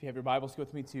If you have your Bibles, go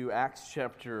with me to Acts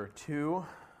chapter 2.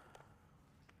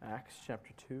 Acts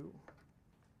chapter 2.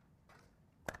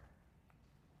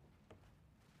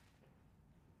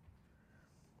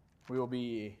 We will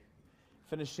be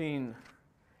finishing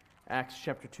Acts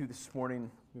chapter 2 this morning,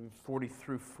 40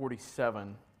 through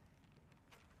 47.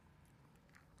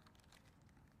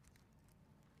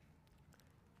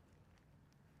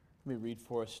 Let me read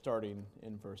for us starting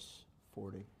in verse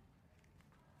 40.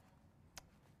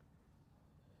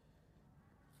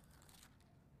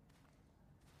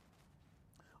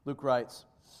 Luke writes,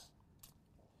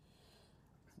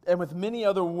 "And with many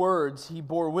other words he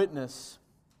bore witness,"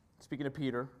 speaking to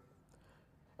Peter,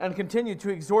 "and continued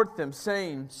to exhort them,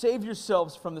 saying, 'Save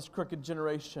yourselves from this crooked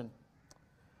generation.'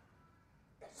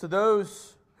 So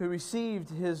those who received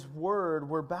his word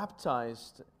were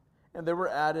baptized, and there were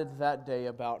added that day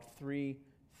about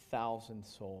 3,000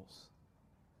 souls.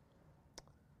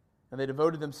 And they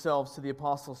devoted themselves to the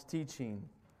apostles' teaching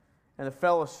and the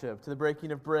fellowship, to the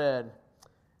breaking of bread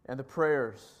and the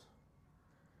prayers.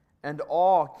 And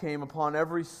awe came upon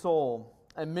every soul,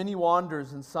 and many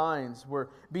wonders and signs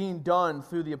were being done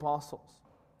through the apostles.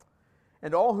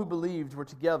 And all who believed were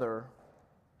together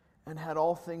and had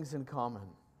all things in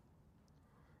common.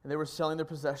 And they were selling their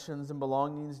possessions and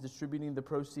belongings, distributing the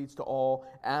proceeds to all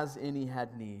as any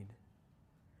had need.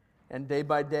 And day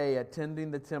by day,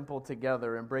 attending the temple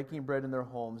together and breaking bread in their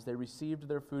homes, they received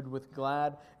their food with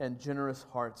glad and generous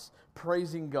hearts,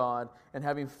 praising God and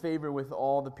having favor with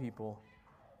all the people.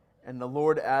 And the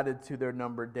Lord added to their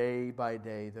number day by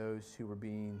day those who were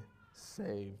being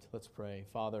saved." Let's pray.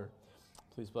 Father,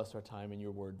 please bless our time in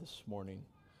your word this morning.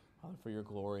 Father, for your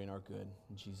glory and our good.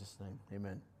 In Jesus' name,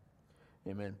 amen.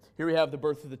 Amen. Here we have the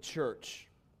birth of the church.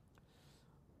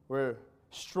 We're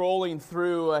strolling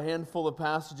through a handful of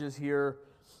passages here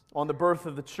on the birth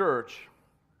of the church.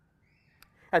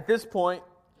 At this point,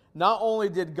 not only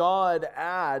did God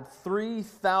add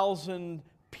 3,000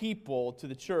 people to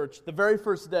the church the very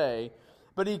first day,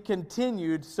 but he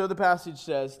continued, so the passage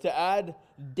says, to add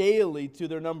daily to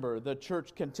their number. The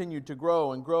church continued to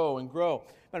grow and grow and grow.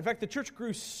 And in fact, the church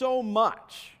grew so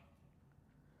much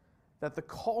that the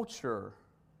culture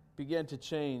began to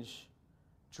change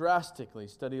drastically.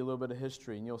 Study a little bit of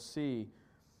history, and you'll see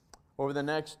over the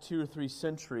next 2 or 3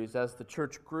 centuries, as the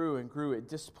church grew and grew, it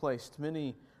displaced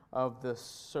many of the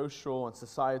social and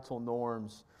societal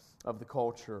norms of the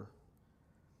culture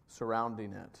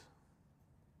surrounding it.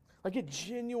 Like, it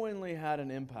genuinely had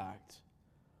an impact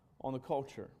on the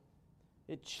culture.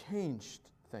 It changed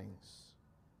things.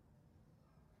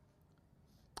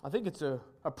 I think it's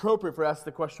appropriate for us to ask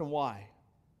the question, why?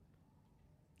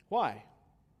 Why?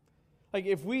 Like,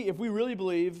 if we really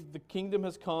believe the kingdom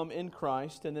has come in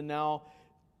Christ, and then now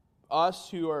us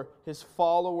who are his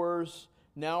followers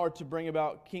now are to bring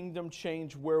about kingdom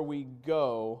change where we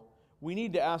go, we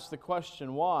need to ask the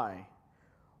question, why?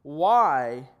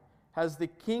 Why did the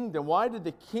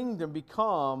kingdom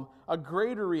become a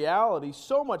greater reality,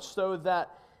 so much so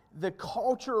that the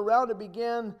culture around it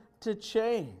began to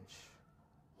change?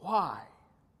 Why?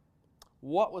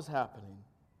 What was happening?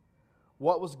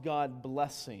 What was God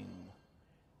blessing?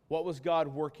 What was God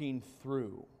working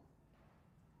through?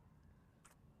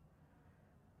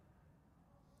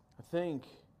 I think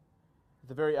at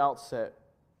the very outset,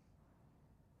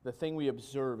 the thing we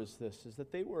observe is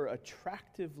that they were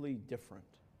attractively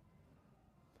different.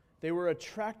 They were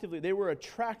attractive, but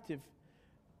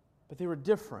they were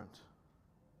different.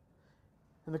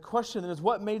 And the question is,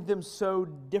 what made them so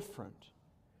different?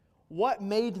 What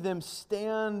made them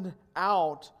stand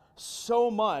out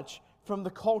so much from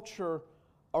the culture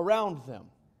around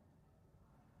them?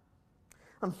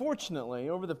 Unfortunately,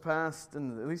 over the past, at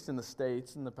least in the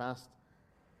States, in the past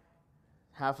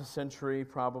half a century,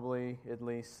 probably at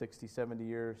least 60, 70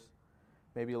 years,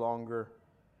 maybe longer,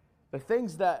 the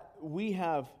things that we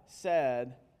have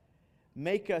said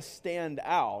make us stand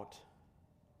out.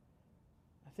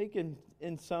 I think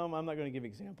in some, I'm not going to give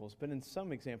examples, but in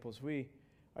some examples we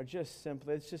are just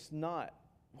simply, it's just not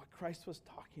what Christ was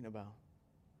talking about.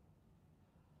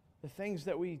 The things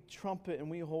that we trumpet and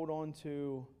we hold on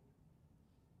to,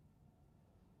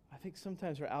 I think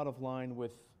sometimes are out of line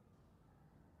with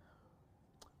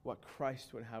what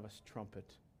Christ would have us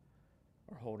trumpet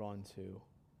or hold on to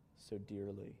so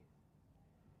dearly.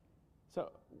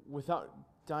 So, without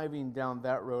diving down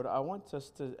that road, I want us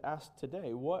to ask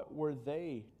today, what were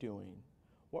they doing?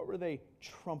 What were they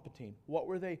trumpeting? What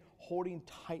were they holding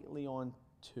tightly on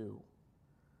to?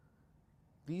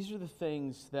 These are the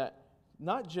things that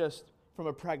not just from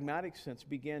a pragmatic sense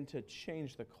began to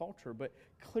change the culture, but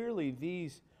clearly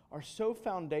these are so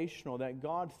foundational that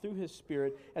God, through His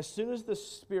Spirit, as soon as the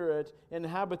Spirit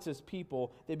inhabits His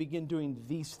people, they begin doing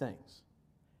these things.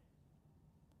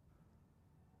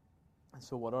 And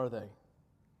so what are they?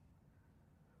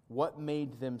 What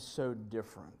made them so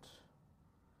different?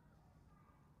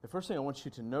 The first thing I want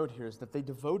you to note here is that they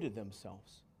devoted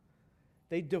themselves.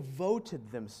 They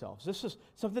devoted themselves. This is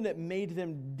something that made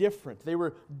them different. They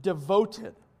were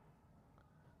devoted.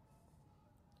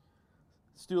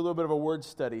 Let's do a little bit of a word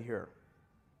study here,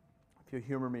 if you'll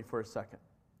humor me for a second.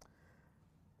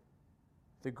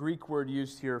 The Greek word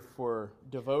used here for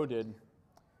devoted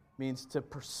means to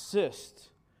persist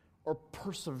or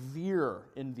persevere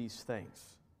in these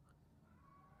things.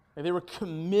 And they were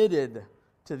committed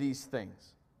to these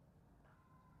things.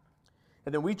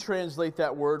 And then we translate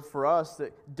that word for us,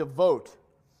 that devote.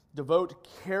 Devote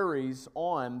carries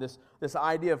on this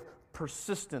idea of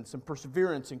persistence and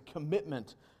perseverance and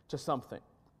commitment to something.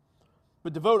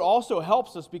 But devote also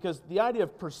helps us because the idea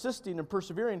of persisting and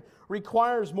persevering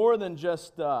requires more than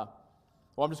just, I'm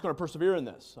just going to persevere in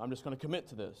this. I'm just going to commit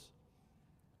to this.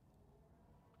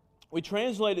 We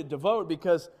translate it devote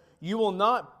because you will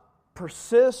not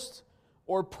persist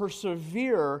or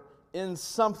persevere in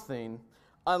something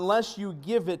unless you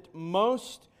give it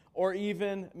most or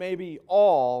even maybe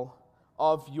all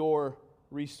of your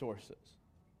resources.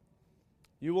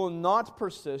 You will not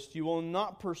persist, you will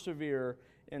not persevere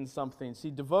in something.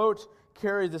 See, devote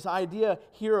carries this idea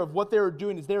here of what they're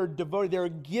doing is they're devoted, they're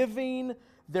giving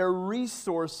their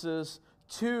resources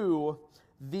to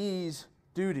these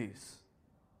duties.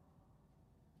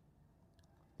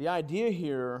 The idea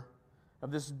here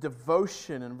of this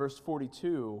devotion in verse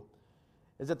 42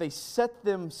 is that they set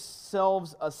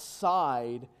themselves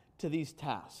aside to these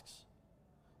tasks.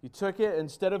 You took it,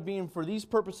 instead of being for these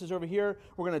purposes over here,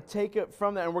 we're going to take it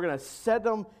from that and we're going to set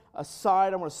them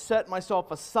aside. I'm going to set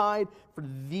myself aside for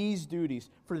these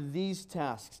duties, for these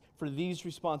tasks, for these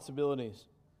responsibilities.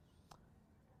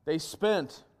 They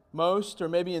spent most, or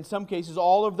maybe in some cases,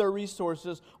 all of their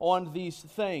resources on these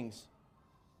things.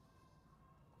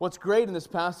 What's great in this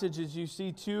passage is you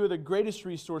see two of the greatest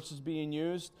resources being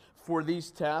used for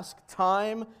these tasks,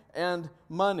 time and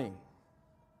money.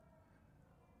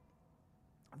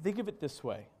 Think of it this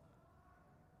way.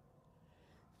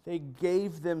 They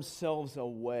gave themselves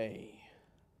away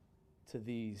to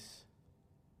these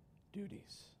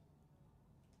duties.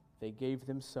 They gave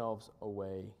themselves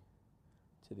away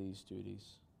to these duties.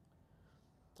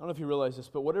 I don't know if you realize this,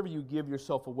 but whatever you give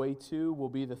yourself away to will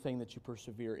be the thing that you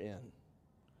persevere in.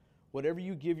 Whatever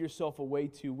you give yourself away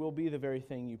to will be the very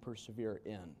thing you persevere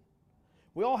in.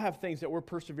 We all have things that we're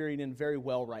persevering in very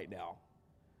well right now.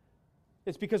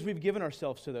 It's because we've given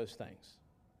ourselves to those things.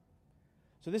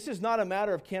 So this is not a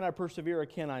matter of can I persevere or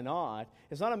can I not.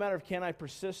 It's not a matter of can I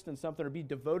persist in something or be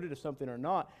devoted to something or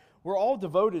not. We're all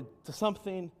devoted to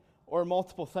something or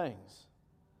multiple things.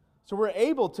 So we're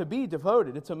able to be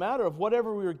devoted. It's a matter of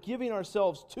whatever we're giving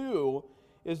ourselves to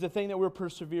is the thing that we're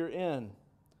persevere in.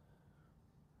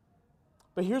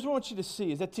 But here's what I want you to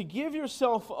see, is that to give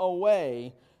yourself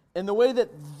away in the way that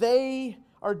they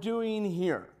are doing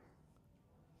here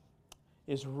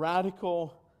is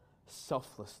radical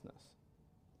selflessness.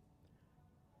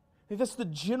 I think that's the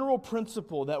general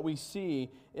principle that we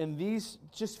see in these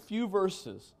just few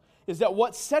verses, is that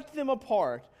what set them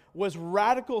apart was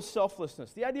radical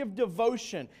selflessness. The idea of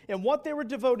devotion and what they were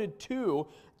devoted to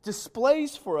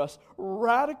displays for us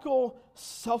radical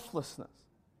selflessness.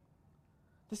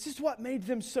 This is what made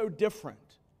them so different.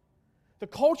 The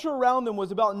culture around them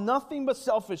was about nothing but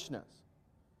selfishness.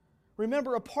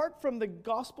 Remember, apart from the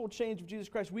gospel change of Jesus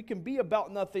Christ, we can be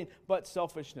about nothing but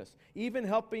selfishness. Even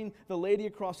helping the lady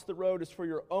across the road is for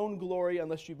your own glory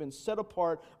unless you've been set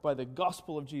apart by the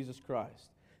gospel of Jesus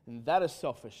Christ. And that is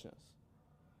selfishness.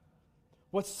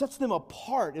 What sets them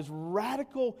apart is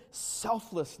radical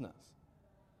selflessness.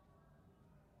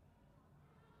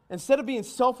 Instead of being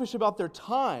selfish about their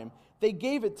time, they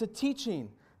gave it to teaching,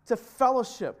 to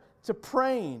fellowship, to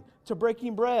praying, to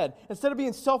breaking bread. Instead of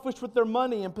being selfish with their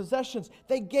money and possessions,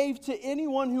 they gave to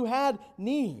anyone who had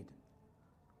need.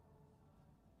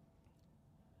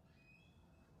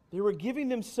 They were giving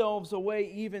themselves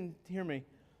away even, hear me,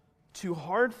 to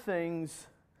hard things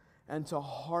and to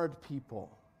hard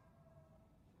people.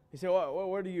 You say, well,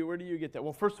 where do you get that?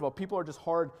 Well, first of all, people are just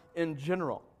hard in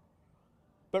general.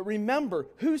 But remember,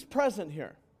 who's present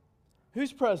here?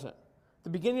 Who's present? The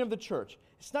beginning of the church.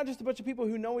 It's not just a bunch of people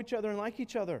who know each other and like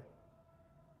each other.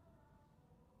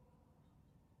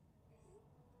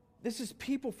 This is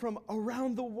people from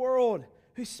around the world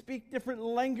who speak different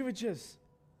languages.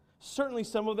 Certainly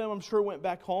some of them, I'm sure, went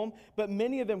back home, but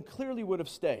many of them clearly would have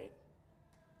stayed.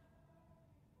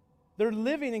 they're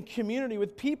living in community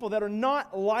with people that are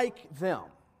not like them.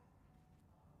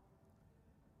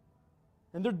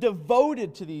 And they're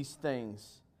devoted to these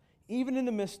things, even in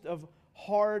the midst of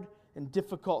hard and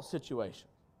difficult situations.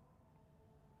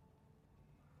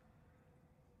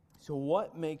 So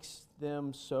what makes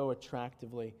them so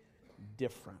attractively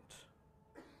different?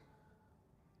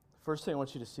 First thing I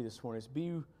want you to see this morning is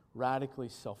be radically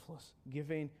selfless,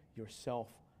 giving yourself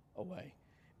away.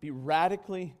 Be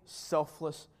radically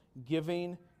selfless,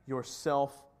 giving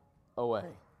yourself away.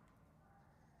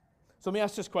 So let me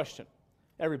ask this question,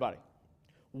 everybody.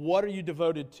 What are you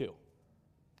devoted to?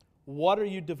 What are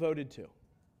you devoted to?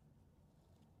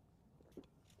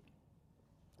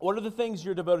 What are the things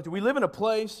you're devoted to? We live in a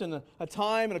place and a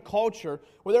time and a culture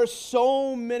where there are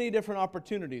so many different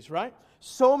opportunities, right?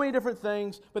 So many different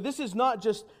things. But this is not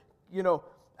just,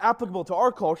 applicable to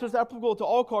our culture. It's applicable to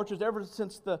all cultures ever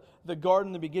since the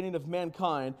garden, the beginning of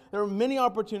mankind. There are many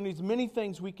opportunities, many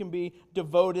things we can be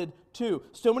devoted to.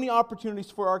 So many opportunities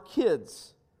for our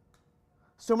kids.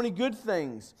 So many good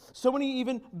things. So many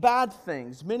even bad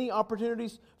things. Many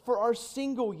opportunities for our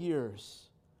single years,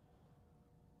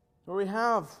 where we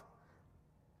have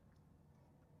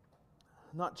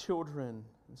not children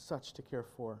and such to care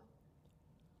for.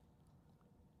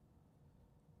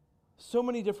 So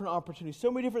many different opportunities,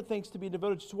 so many different things to be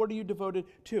devoted to. So what are you devoted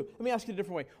to? Let me ask you a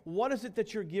different way. What is it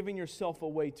that you're giving yourself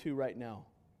away to right now?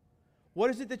 What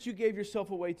is it that you gave yourself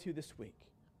away to this week?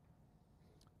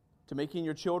 To making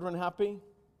your children happy,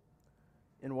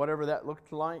 in whatever that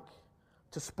looked like?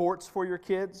 To sports for your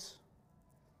kids?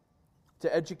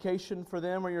 To education for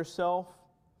them or yourself?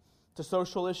 To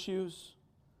social issues?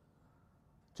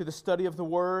 To the study of the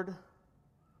Word?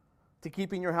 To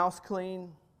keeping your house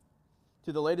clean?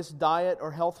 To the latest diet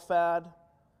or health fad?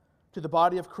 To the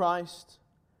body of Christ?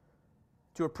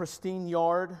 To a pristine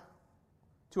yard?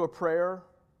 To a prayer?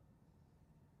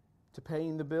 To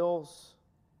paying the bills?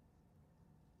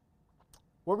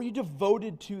 What were you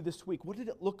devoted to this week? What did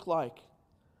it look like?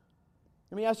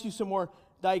 Let me ask you some more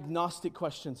diagnostic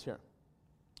questions here.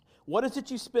 What is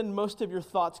it you spend most of your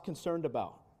thoughts concerned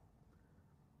about?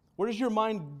 Where does your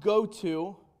mind go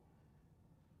to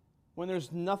when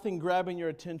there's nothing grabbing your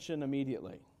attention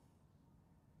immediately?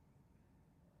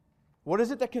 What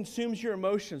is it that consumes your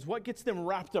emotions? What gets them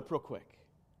wrapped up real quick?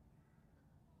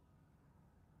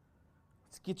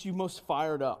 What gets you most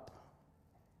fired up?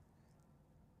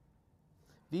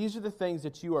 These are the things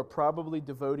that you are probably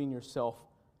devoting yourself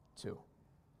to.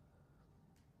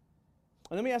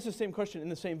 And let me ask the same question in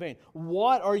the same vein.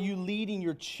 What are you leading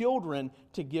your children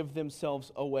to give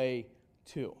themselves away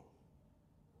to?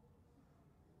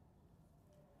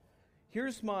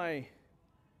 Here's my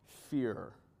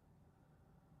fear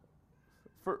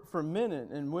for men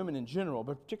and women in general,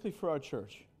 but particularly for our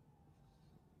church,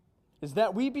 is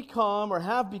that we become or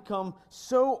have become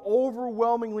so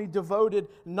overwhelmingly devoted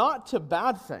not to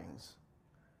bad things,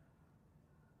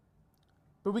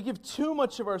 but we give too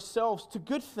much of ourselves to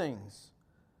good things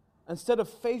instead of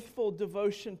faithful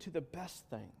devotion to the best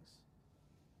things.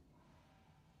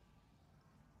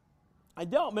 I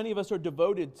doubt many of us are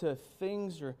devoted to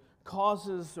things or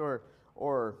causes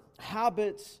or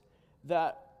habits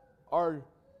that are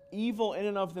evil in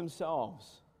and of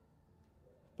themselves.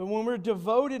 But when we're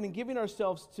devoted and giving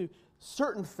ourselves to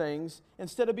certain things,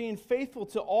 instead of being faithful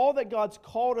to all that God's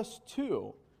called us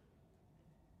to,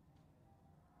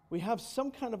 we have some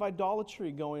kind of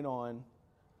idolatry going on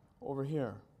over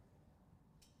here.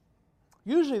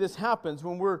 Usually this happens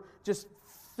when we're just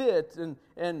fit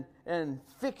and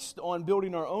fixed on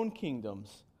building our own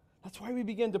kingdoms. That's why we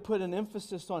begin to put an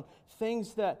emphasis on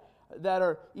things that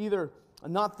are either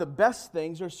not the best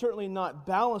things or certainly not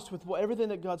balanced with everything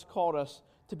that God's called us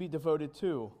to be devoted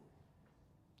to.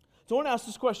 So I want to ask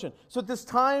this question. So at this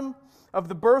time of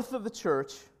the birth of the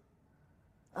church,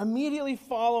 immediately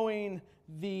following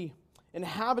the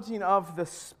inhabiting of the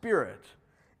Spirit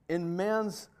in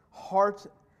man's heart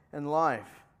and life,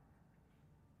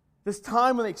 this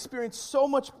time when they experienced so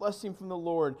much blessing from the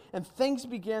Lord and things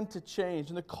began to change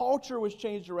and the culture was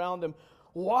changed around them,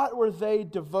 what were they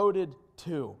devoted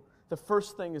to? The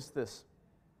first thing is this: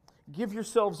 give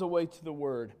yourselves away to the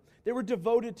Word. They were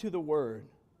devoted to the Word.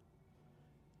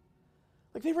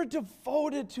 Like they were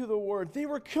devoted to the Word. They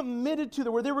were committed to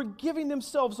the Word. They were giving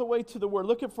themselves away to the Word.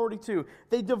 Look at 42.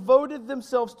 They devoted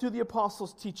themselves to the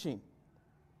apostles' teaching.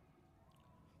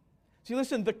 See,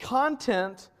 listen, the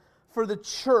content for the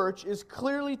church is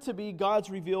clearly to be God's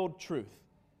revealed truth.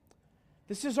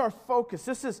 This is our focus.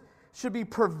 Should be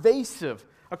pervasive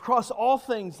across all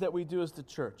things that we do as the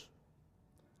church.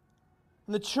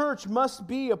 And the church must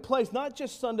be a place, not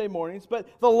just Sunday mornings, but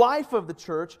the life of the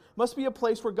church must be a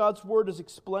place where God's Word is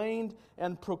explained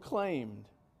and proclaimed.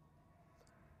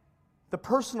 The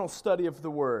personal study of the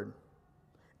Word,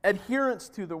 adherence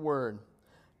to the Word,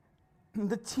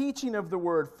 the teaching of the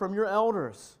Word from your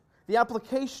elders, the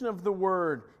application of the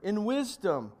Word in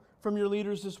wisdom from your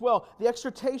leaders as well, the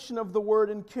exhortation of the Word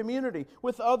in community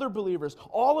with other believers.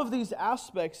 All of these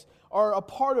aspects are a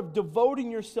part of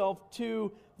devoting yourself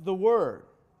to the Word.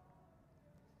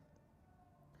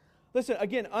 Listen,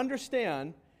 again,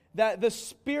 understand that the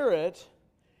Spirit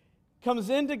comes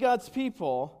into God's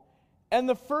people, and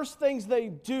the first things they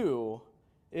do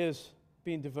is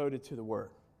being devoted to the Word.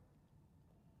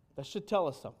 That should tell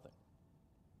us something.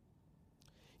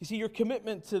 You see, your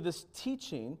commitment to this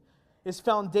teaching is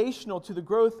foundational to the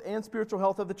growth and spiritual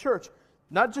health of the church.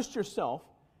 Not just yourself,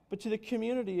 but to the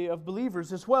community of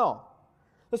believers as well.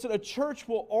 Listen, a church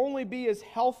will only be as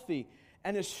healthy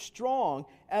and as strong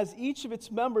as each of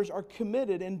its members are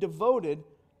committed and devoted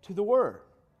to the Word.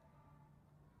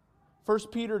 1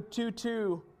 Peter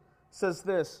 2:2 says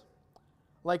this,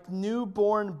 like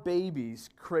newborn babies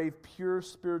crave pure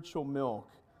spiritual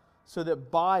milk, so that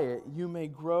by it you may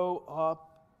grow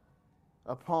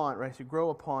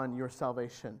upon your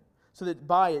salvation. So that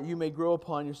by it you may grow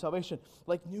upon your salvation.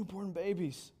 Like newborn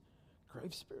babies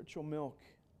crave spiritual milk.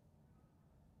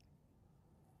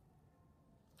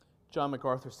 John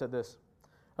MacArthur said this,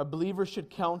 a believer should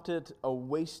count it a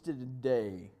wasted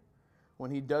day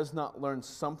when he does not learn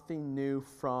something new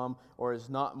from or is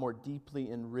not more deeply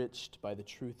enriched by the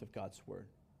truth of God's Word.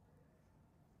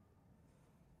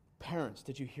 Parents,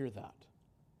 did you hear that?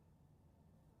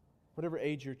 Whatever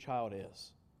age your child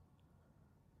is.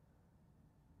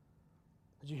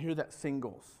 Did you hear that,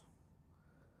 singles?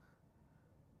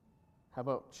 How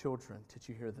about children? Did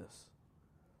you hear this?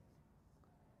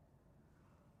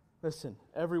 Listen,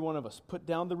 every one of us, put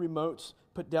down the remotes,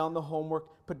 put down the homework,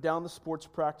 put down the sports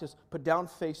practice, put down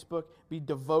Facebook, be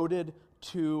devoted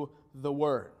to the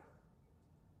Word.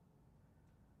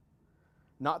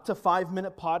 Not to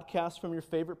 5-minute podcasts from your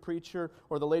favorite preacher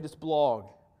or the latest blog.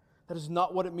 That is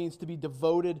not what it means to be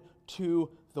devoted to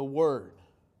the Word.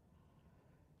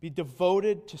 Be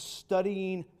devoted to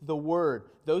studying the Word.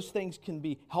 Those things can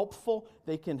be helpful.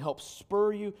 They can help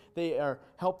spur you. They are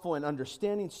helpful in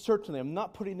understanding. Certainly, I'm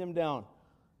not putting them down.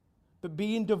 But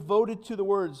being devoted to the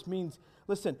words means,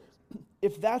 listen,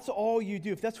 if that's all you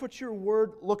do, if that's what your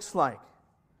Word looks like,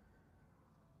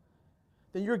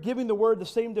 then you're giving the Word the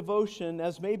same devotion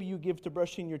as maybe you give to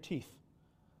brushing your teeth.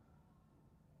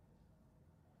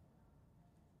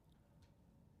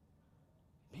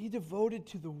 Be devoted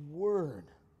to the Word.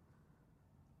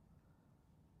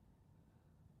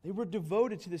 They were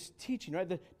devoted to this teaching, right?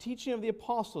 The teaching of the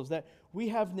apostles that we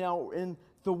have now in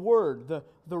the Word,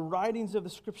 the writings of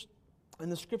the Scriptures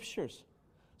and the Scriptures.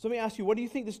 So let me ask you, what do you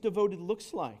think this devoted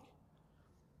looks like?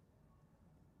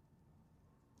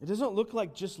 It doesn't look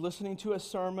like just listening to a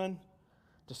sermon,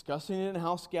 discussing it in a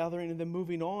house gathering, and then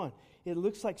moving on. It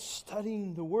looks like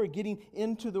studying the Word, getting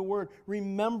into the Word,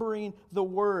 remembering the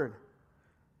Word,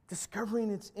 discovering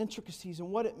its intricacies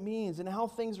and what it means and how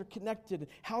things are connected, and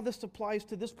how this applies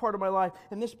to this part of my life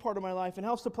and this part of my life, and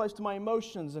how this applies to my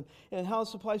emotions and how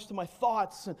this applies to my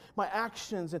thoughts and my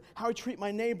actions and how I treat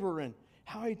my neighbor and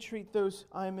how I treat those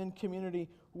I'm in community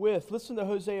with. Listen to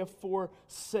Hosea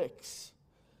 4:6.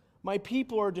 My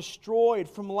people are destroyed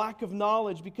from lack of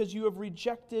knowledge because you have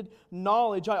rejected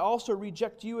knowledge. I also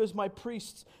reject you as my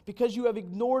priests. Because you have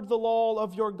ignored the law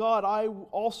of your God, I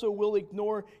also will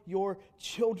ignore your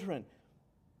children.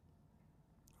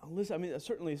 Listen, I mean,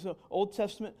 certainly, so Old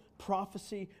Testament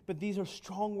prophecy, but these are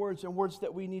strong words and words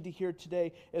that we need to hear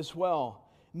today as well.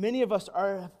 Many of us,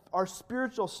 our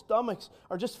spiritual stomachs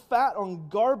are just fat on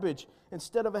garbage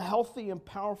instead of a healthy and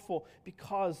powerful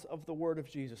because of the word of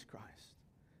Jesus Christ.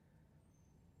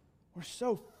 We're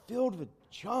so filled with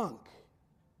junk.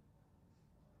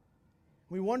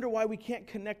 We wonder why we can't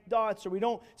connect dots, or we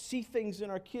don't see things in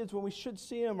our kids when we should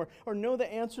see them, or know the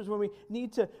answers when we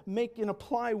need to make and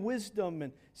apply wisdom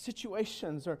in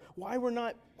situations, or why we're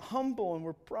not humble and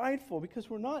we're prideful because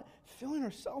we're not filling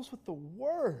ourselves with the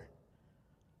Word.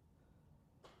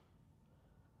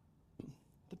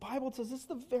 The Bible says it's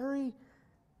the very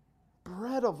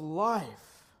bread of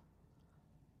life.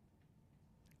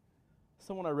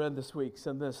 Someone I read this week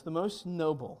said this: the most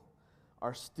noble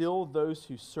are still those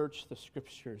who search the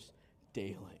Scriptures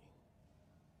daily.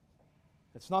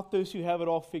 It's not those who have it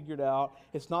all figured out.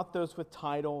 It's not those with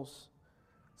titles.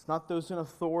 It's not those in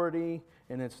authority,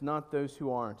 and it's not those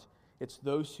who aren't. It's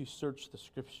those who search the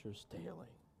Scriptures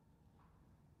daily.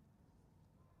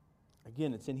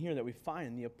 Again, it's in here that we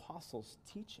find the apostles'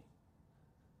 teaching.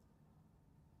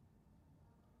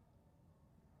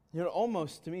 You know, it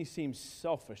almost to me seems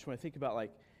selfish when I think about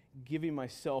like giving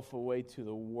myself away to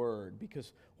the Word,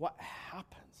 because what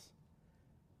happens,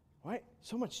 right?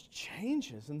 So much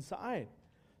changes inside.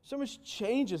 So much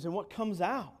changes in what comes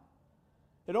out.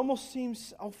 It almost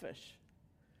seems selfish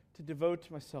to devote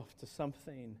myself to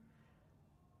something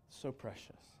so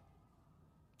precious.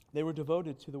 They were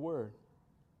devoted to the Word.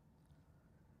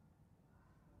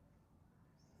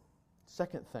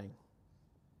 Second thing,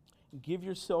 give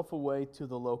yourself away to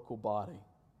the local body.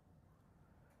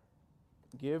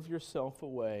 Give yourself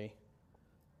away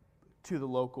to the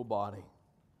local body.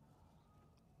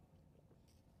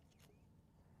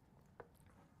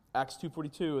 Acts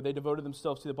 2:42, they devoted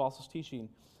themselves to the apostles' teaching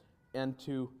and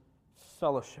to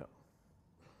fellowship.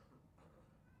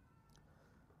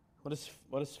 What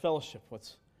is fellowship?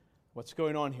 What's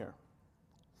going on here?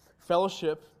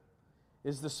 Fellowship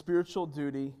is the spiritual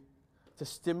duty to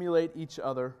stimulate each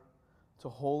other to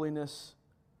holiness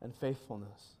and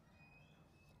faithfulness.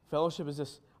 Fellowship is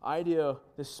this idea,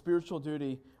 this spiritual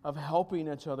duty of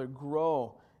helping each other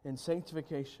grow in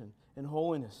sanctification, in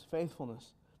holiness,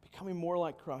 faithfulness, becoming more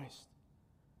like Christ,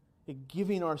 and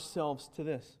giving ourselves to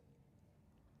this.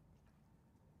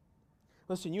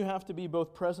 Listen, you have to be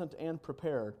both present and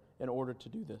prepared in order to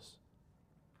do this.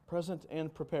 Present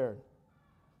and prepared.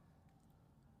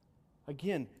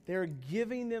 Again, they're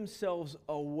giving themselves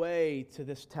away to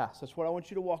this task. That's what I want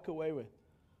you to walk away with.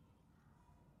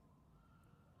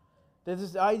 There's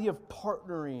this idea of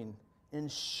partnering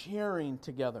and sharing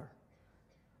together.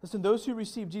 Listen, those who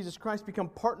receive Jesus Christ become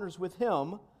partners with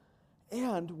Him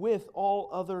and with all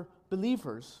other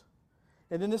believers.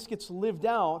 And then this gets lived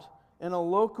out in a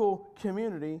local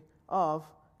community of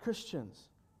Christians.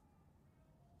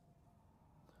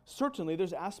 Certainly,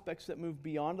 there's aspects that move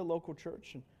beyond a local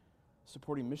church and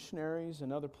supporting missionaries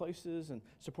in other places and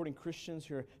supporting Christians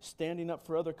who are standing up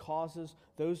for other causes.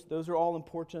 Those are all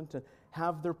important to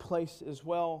have their place as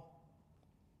well.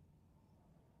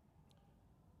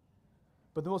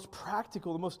 But the most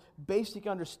practical, the most basic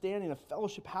understanding of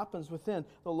fellowship happens within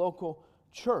the local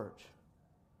church.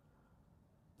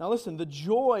 Now listen, the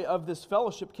joy of this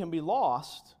fellowship can be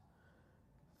lost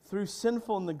through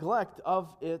sinful neglect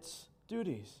of its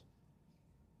duties.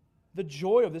 The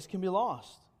joy of this can be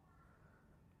lost.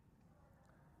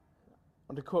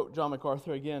 And to quote John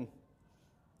MacArthur again,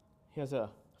 he has a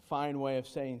fine way of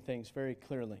saying things very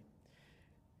clearly.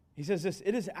 He says this: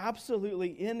 it is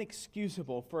absolutely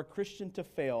inexcusable for a Christian to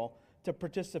fail to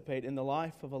participate in the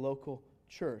life of a local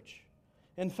church.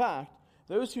 In fact,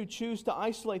 those who choose to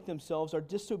isolate themselves are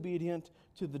disobedient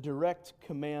to the direct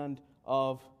command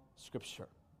of Scripture.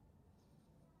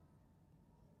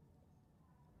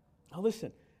 Now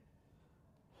listen,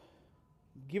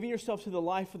 giving yourself to the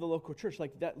life of the local church,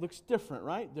 like that looks different,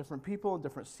 right? Different people,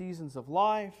 different seasons of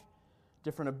life,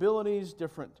 different abilities,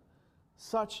 different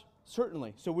such,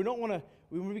 certainly. So we want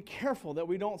to be careful that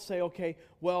we don't say, okay,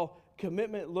 well,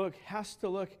 commitment has to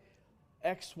look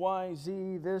X, Y,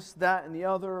 Z, this, that, and the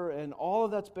other, and all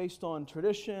of that's based on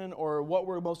tradition or what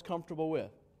we're most comfortable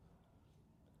with.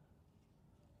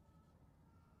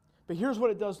 But here's what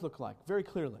it does look like, very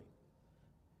clearly.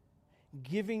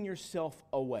 Giving yourself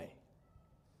away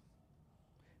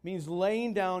means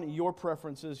laying down your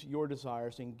preferences, your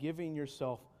desires, and giving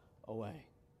yourself away.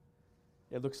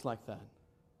 It looks like that.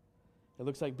 It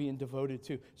looks like being devoted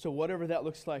to. So whatever that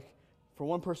looks like, for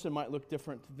one person might look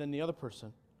different than the other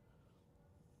person.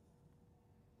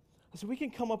 So we can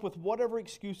come up with whatever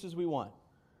excuses we want.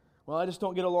 Well, I just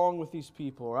don't get along with these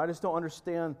people, or I just don't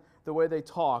understand the way they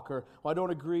talk, or well, I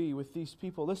don't agree with these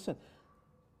people. Listen,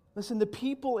 the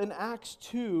people in Acts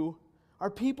 2 are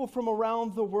people from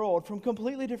around the world, from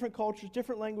completely different cultures,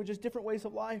 different languages, different ways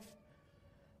of life.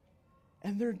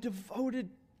 And they're devoted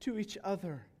to each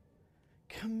other,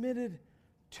 committed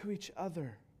to each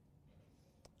other.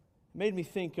 It made me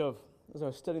think of, as I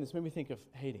was studying this,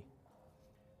 Haiti.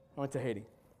 I went to Haiti.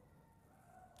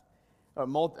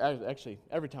 Actually,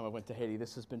 every time I went to Haiti,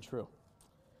 this has been true.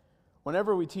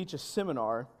 Whenever we teach a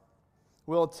seminar,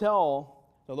 we'll tell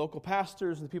the local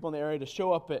pastors and the people in the area to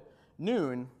show up at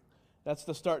noon. That's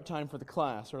the start time for the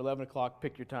class, or 11 o'clock,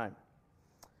 pick your time.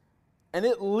 And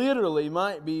it literally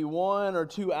might be 1 or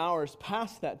 2 hours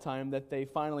past that time that they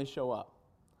finally show up.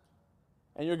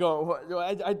 And you're going,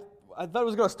 I thought it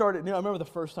was going to start at noon. I remember the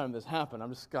first time this happened. I'm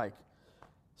just like,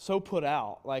 so put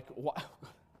out. Like, what?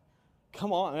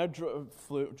 Come on. And I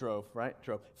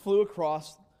flew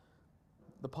across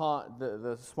the pond,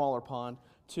 the smaller pond,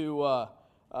 to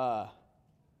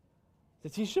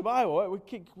teach the Bible.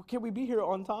 Can we be here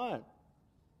on time?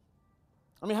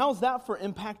 I mean, how's that for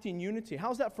impacting unity?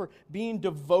 How's that for being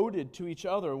devoted to each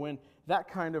other when that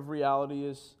kind of reality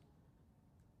is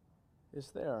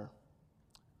there?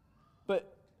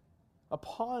 But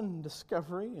upon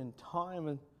discovery and time,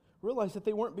 and realized that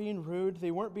they weren't being rude,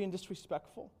 they weren't being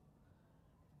disrespectful.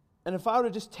 And if I would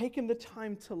have just taken the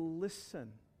time to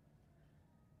listen,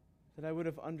 that I would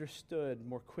have understood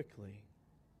more quickly.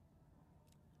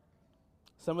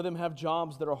 Some of them have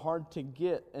jobs that are hard to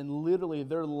get, and literally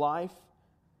their life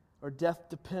or death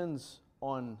depends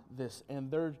on this. And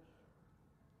they're,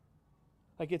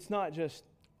 like, it's not just,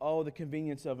 oh, the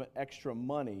convenience of an extra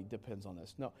money depends on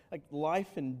this. No, like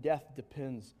life and death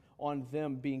depends on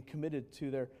them being committed to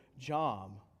their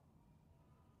job.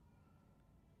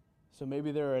 So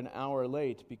maybe they're an hour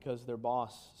late because their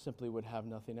boss simply would have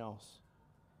nothing else.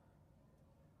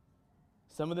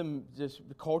 Some of them just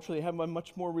culturally have a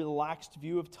much more relaxed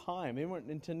view of time. They weren't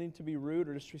intending to be rude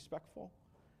or disrespectful.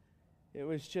 It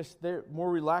was just their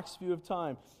more relaxed view of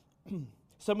time.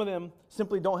 Some of them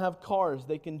simply don't have cars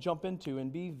they can jump into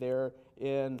and be there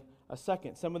in a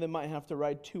second. Some of them might have to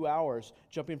ride 2 hours,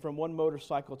 jumping from one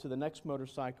motorcycle to the next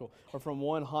motorcycle, or from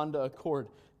one Honda Accord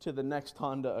to the next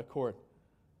Honda Accord.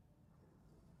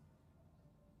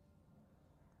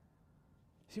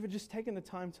 See, if we're just taking the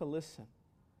time to listen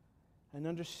and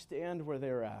understand where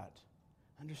they're at,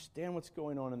 understand what's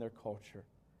going on in their culture.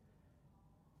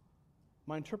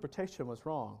 My interpretation was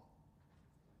wrong.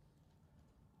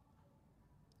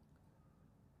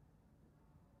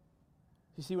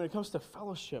 You see, when it comes to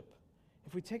fellowship,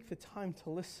 if we take the time to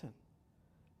listen,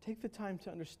 take the time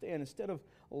to understand, instead of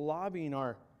lobbying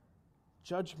our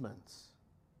judgments,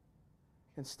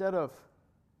 instead of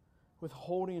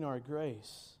withholding our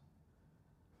grace,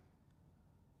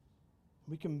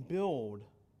 we can build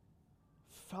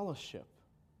fellowship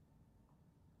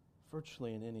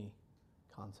virtually in any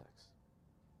context.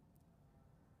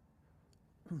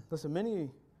 Listen, many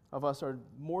of us are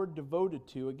more devoted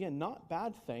to, again, not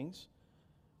bad things,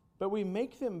 but we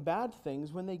make them bad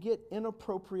things when they get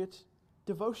inappropriate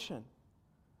devotion.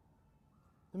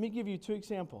 Let me give you 2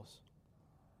 examples.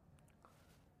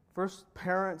 First,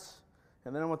 parents,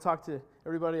 and then I'm going to talk to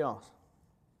everybody else.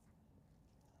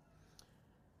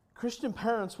 Christian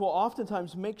parents will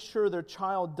oftentimes make sure their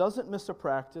child doesn't miss a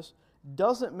practice,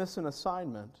 doesn't miss an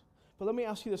assignment. But let me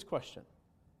ask you this question.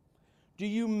 Do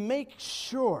you make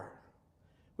sure,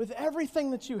 with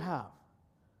everything that you have,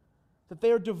 that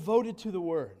they are devoted to the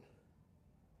Word?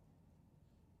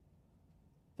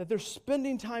 That they're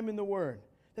spending time in the Word?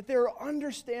 That they're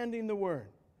understanding the Word?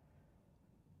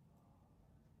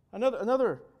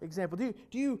 Another example, do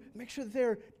you make sure that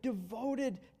they're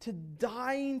devoted to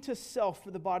dying to self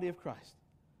for the body of Christ?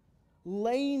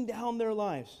 Laying down their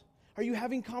lives? Are you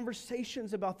having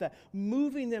conversations about that?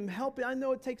 Moving them, helping? I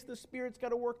know it takes the Spirit's got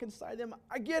to work inside them.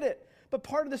 I get it. But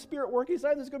part of the Spirit working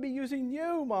inside them is going to be using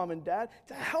you, Mom and Dad,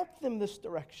 to help them this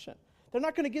direction. They're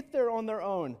not going to get there on their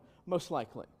own, most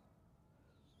likely.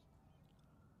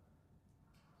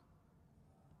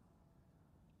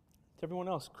 To everyone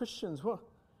else, Christians, we'll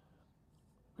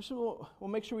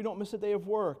make sure we don't miss a day of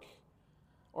work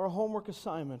or a homework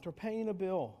assignment or paying a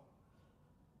bill.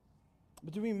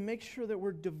 But do we make sure that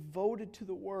we're devoted to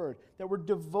the Word, that we're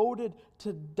devoted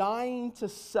to dying to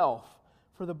self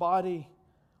for the body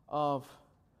of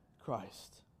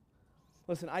Christ?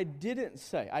 Listen, I did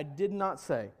not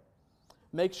say,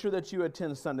 make sure that you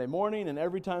attend Sunday morning and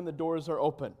every time the doors are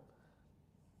open.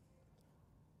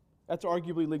 That's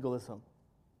arguably legalism.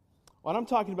 What I'm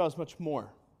talking about is much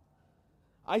more.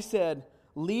 I said,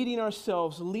 leading our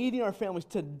families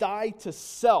to die to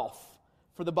self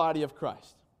for the body of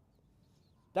Christ.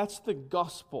 That's the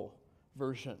gospel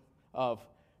version of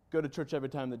go to church every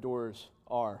time the doors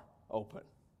are open.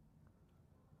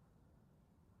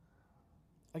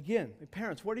 Again,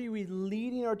 parents, what are we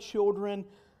leading our children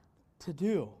to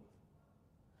do?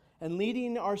 And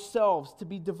leading ourselves to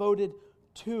be devoted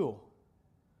to?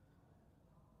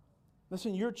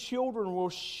 Listen, your children will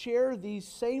share these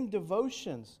same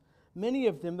devotions, many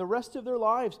of them, the rest of their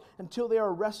lives, until they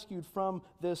are rescued from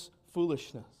this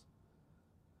foolishness.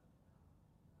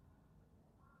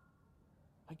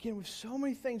 Again, with so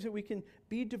many things that we can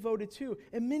be devoted to,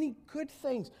 and many good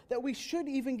things that we should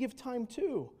even give time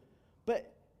to.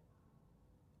 But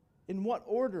in what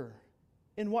order,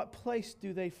 in what place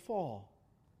do they fall?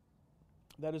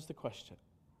 That is the question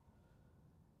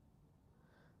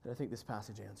that I think this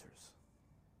passage answers,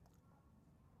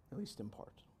 at least in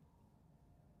part.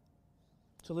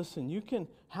 So listen, you can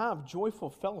have joyful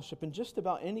fellowship in just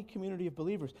about any community of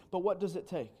believers, but what does it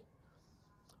take?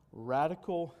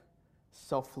 Radical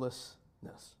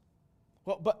selflessness.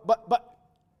 Well, but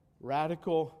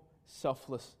radical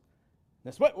selflessness.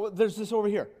 What? There's this over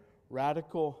here.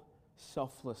 Radical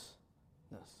selflessness.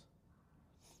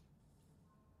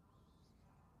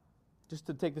 Just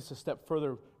to take this a step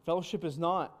further, fellowship is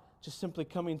not just simply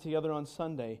coming together on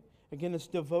Sunday. Again, it's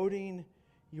devoting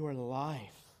your life.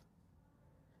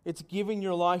 It's giving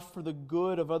your life for the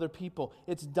good of other people.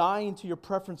 It's dying to your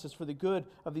preferences for the good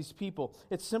of these people.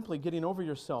 It's simply getting over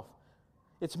yourself.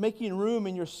 It's making room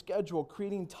in your schedule,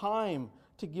 creating time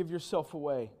to give yourself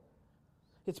away.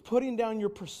 It's putting down your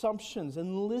presumptions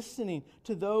and listening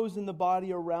to those in the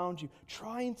body around you,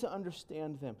 trying to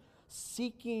understand them,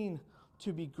 seeking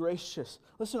to be gracious.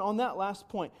 Listen, on that last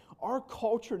point, our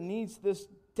culture needs this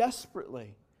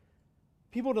desperately.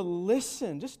 People to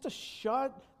listen, just to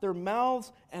shut their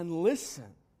mouths and listen,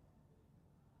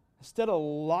 instead of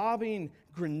lobbing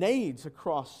grenades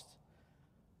across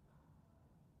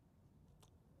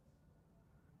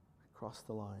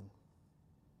the line.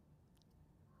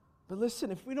 But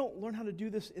listen, if we don't learn how to do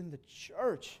this in the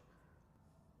church,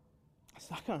 it's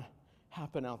not going to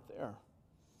happen out there.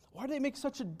 Why do they make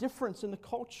such a difference in the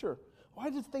culture? Why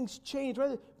did things change?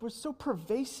 Why were so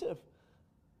pervasive?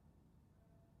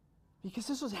 Because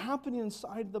this was happening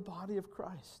inside the body of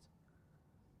Christ.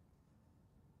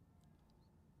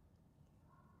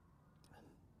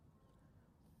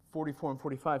 44 and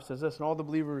 45 says this, and all the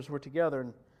believers were together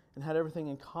and had everything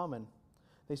in common.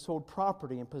 They sold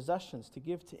property and possessions to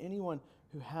give to anyone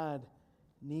who had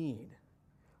need.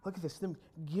 Look at this, them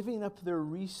giving up their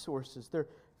resources, their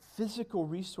physical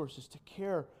resources to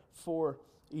care for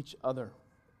each other.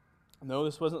 No,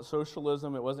 this wasn't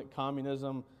socialism, it wasn't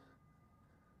communism.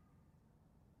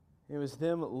 It was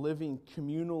them living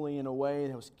communally in a way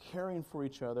that was caring for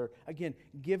each other. Again,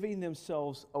 giving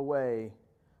themselves away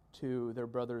to their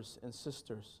brothers and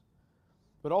sisters.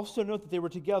 But also note that they were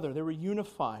together, they were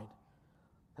unified.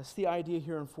 That's the idea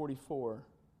here in 44.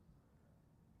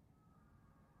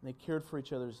 They cared for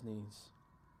each other's needs.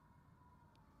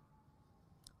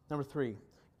 Number 3,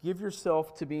 give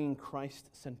yourself to being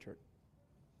Christ-centered.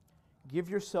 Give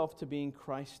yourself to being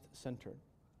Christ-centered.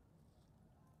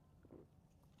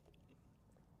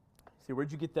 See,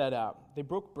 where'd you get that out? They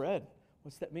broke bread.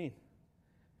 What's that mean?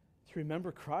 To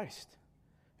remember Christ.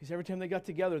 Because every time they got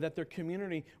together, that their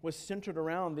community was centered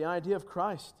around the idea of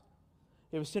Christ.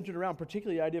 It was centered around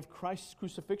particularly the idea of Christ's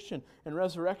crucifixion and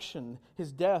resurrection,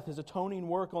 His death, His atoning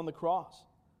work on the cross.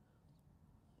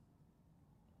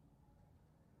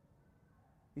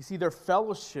 You see, their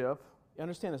fellowship, you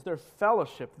understand this, their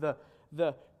fellowship,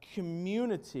 the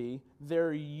community,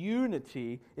 their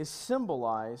unity is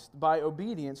symbolized by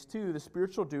obedience to the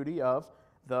spiritual duty of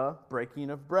the breaking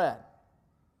of bread.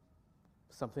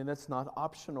 Something that's not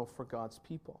optional for God's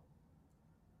people.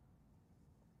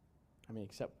 I mean,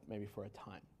 except maybe for a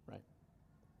time, right?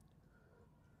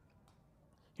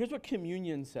 Here's what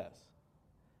communion says.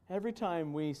 Every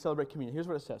time we celebrate communion, here's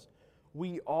what it says.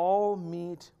 We all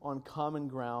meet on common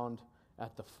ground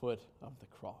at the foot of the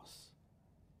cross.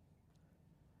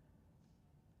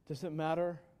 Doesn't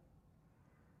matter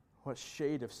what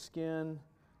shade of skin,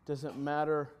 doesn't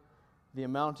matter the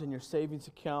amount in your savings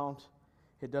account,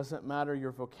 it doesn't matter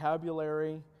your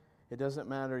vocabulary, it doesn't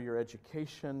matter your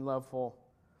education level,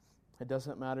 it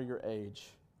doesn't matter your age.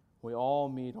 We all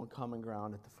meet on common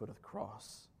ground at the foot of the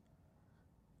cross.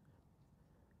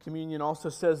 Communion also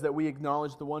says that we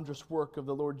acknowledge the wondrous work of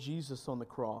the Lord Jesus on the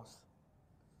cross.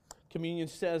 Communion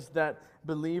says that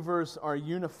believers are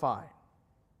unified.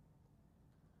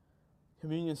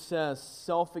 Communion says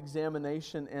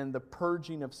self-examination and the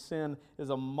purging of sin is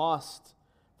a must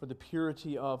for the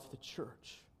purity of the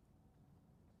church.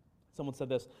 Someone said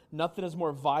this, nothing is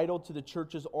more vital to the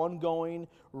church's ongoing,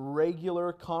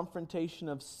 regular confrontation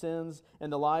of sins in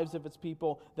the lives of its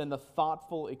people than the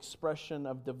thoughtful expression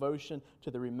of devotion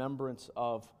to the remembrance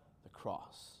of the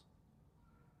cross.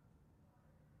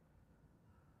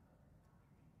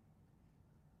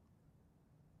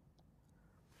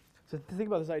 So think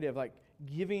about this idea of like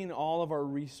giving all of our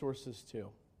resources to.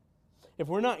 If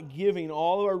we're not giving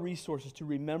all of our resources to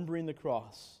remembering the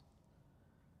cross,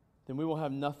 then we will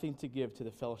have nothing to give to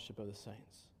the fellowship of the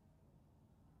saints.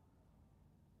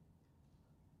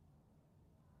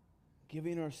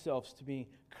 Giving ourselves to being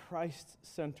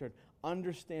Christ-centered,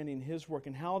 understanding His work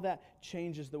and how that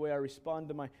changes the way I respond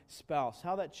to my spouse,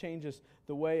 how that changes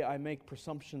the way I make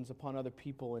presumptions upon other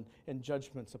people and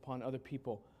judgments upon other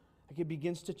people. Like it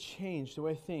begins to change the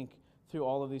way I think through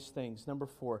all of these things. Number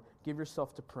 4, give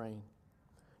yourself to praying.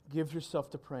 Give yourself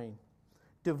to praying.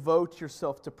 Devote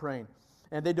yourself to praying.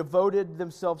 And they devoted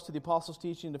themselves to the apostles'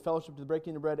 teaching, to fellowship, to the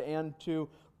breaking of bread, and to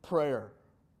prayer.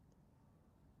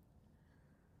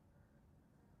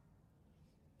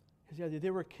 is they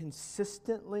were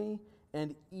consistently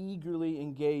and eagerly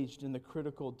engaged in the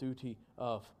critical duty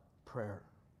of prayer.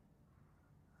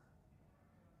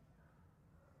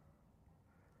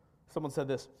 Someone said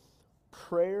this: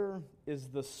 prayer is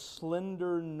the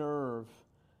slender nerve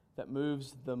that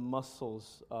moves the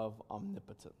muscles of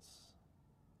omnipotence.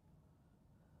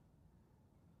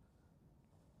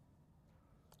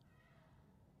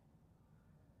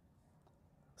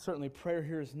 Certainly, prayer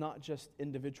here is not just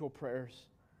individual prayers,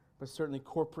 but certainly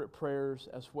corporate prayers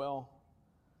as well.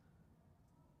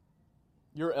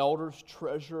 Your elders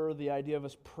treasure the idea of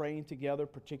us praying together,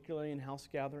 particularly in house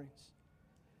gatherings.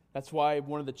 That's why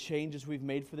one of the changes we've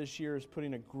made for this year is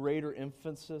putting a greater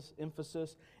emphasis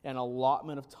and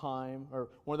allotment of time. Or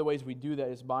one of the ways we do that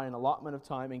is by an allotment of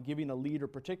time and giving a leader,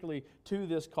 particularly to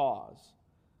this cause,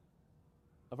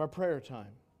 of our prayer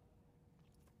time.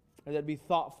 And that'd be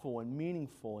thoughtful and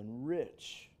meaningful and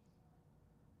rich.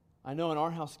 I know in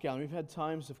our house gathering, we've had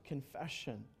times of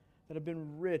confession that have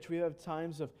been rich. We have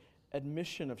times of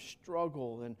admission of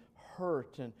struggle and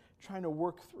hurt and trying to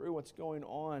work through what's going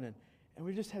on. And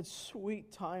we just had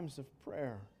sweet times of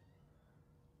prayer.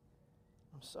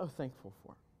 I'm so thankful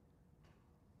for it.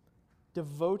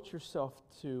 Devote yourself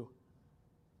to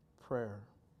prayer.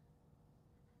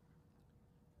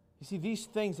 You see, these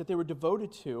things that they were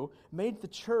devoted to made the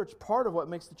church, part of what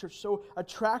makes the church so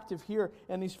attractive here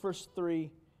in these first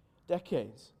 3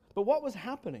 decades. But what was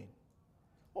happening?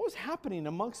 What was happening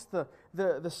amongst the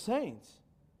saints?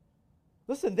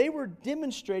 Listen, they were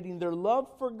demonstrating their love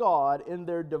for God in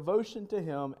their devotion to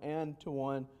Him and to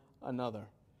one another.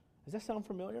 Does that sound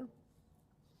familiar?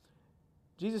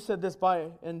 Jesus said this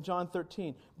in John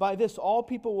 13, "By this all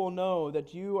people will know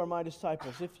that you are my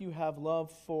disciples, if you have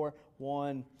love for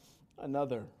one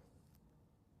another."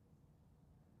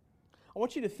 I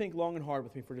want you to think long and hard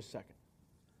with me for just a second.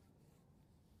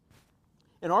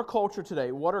 In our culture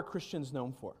today, what are Christians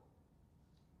known for?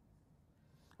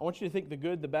 I want you to think the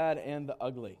good, the bad, and the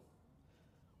ugly.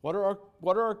 What are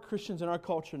our Christians in our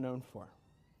culture known for?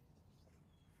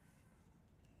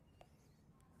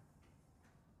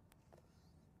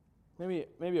 Maybe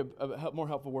a more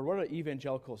helpful word. What are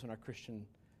evangelicals in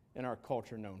our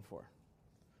culture known for?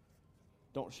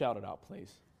 Don't shout it out,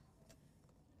 please.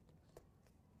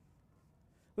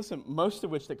 Listen, most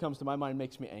of which that comes to my mind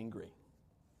makes me angry.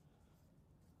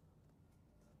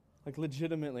 Like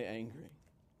legitimately angry.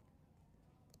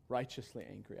 Righteously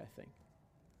angry, I think.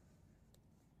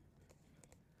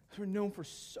 We're known for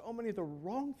so many of the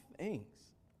wrong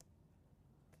things.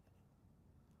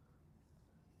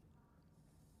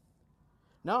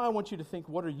 Now I want you to think,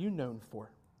 what are you known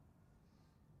for?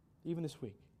 Even this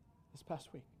week, this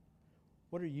past week.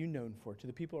 What are you known for to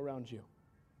the people around you?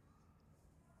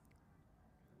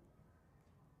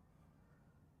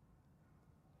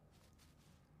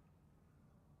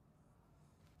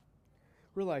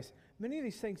 Realize many of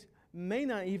these things may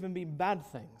not even be bad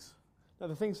things. Now,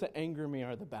 the things that anger me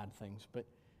are the bad things, but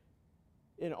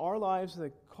in our lives,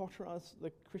 the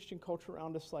Christian culture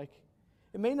around us,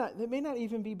 it may not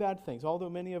even be bad things, although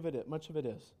much of it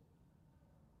is.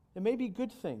 It may be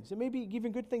good things. It may be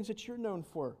even good things that you're known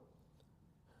for.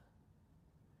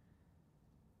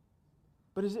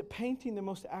 But is it painting the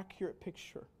most accurate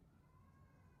picture?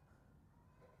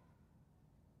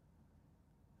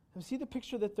 And see the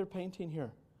picture that they're painting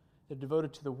here. They're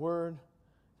devoted to the Word.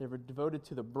 They were devoted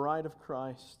to the bride of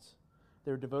Christ.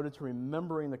 They were devoted to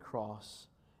remembering the cross.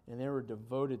 And they were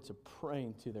devoted to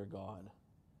praying to their God.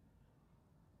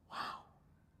 Wow.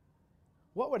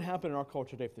 What would happen in our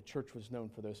culture today if the church was known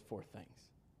for those 4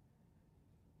 things?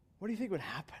 What do you think would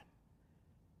happen?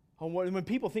 When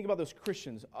people think about those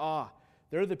Christians,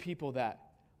 they're the people that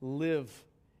live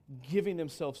giving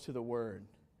themselves to the Word.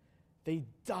 They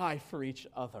die for each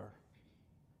other.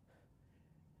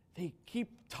 They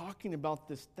keep talking about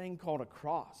this thing called a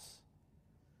cross.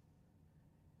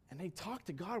 And they talk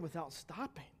to God without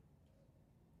stopping.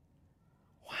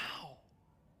 Wow.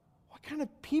 What kind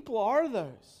of people are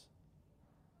those?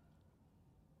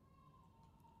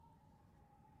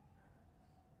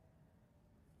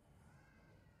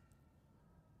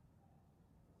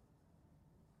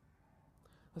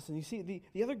 Listen, you see,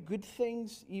 the other good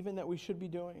things even that we should be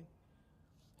doing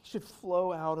should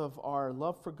flow out of our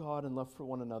love for God and love for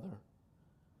one another.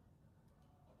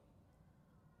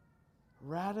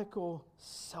 Radical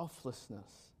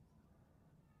selflessness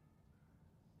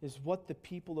is what the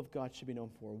people of God should be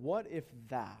known for. What if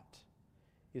that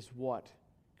is what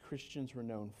Christians were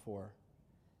known for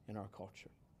in our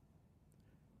culture?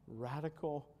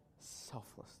 Radical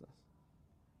selflessness.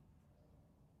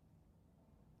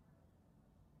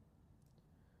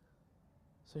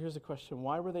 So here's the question.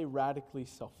 Why were they radically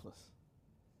selfless?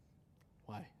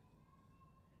 Why?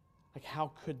 Like,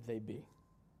 how could they be?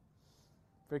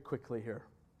 Very quickly here.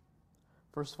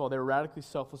 First of all, they were radically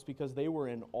selfless because they were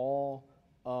in awe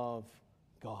of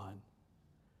God.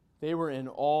 They were in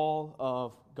awe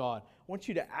of God. I want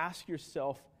you to ask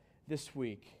yourself this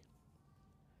week,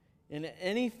 in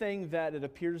anything that it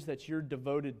appears that you're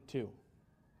devoted to, I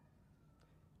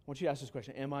want you to ask this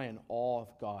question, am I in awe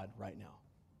of God right now?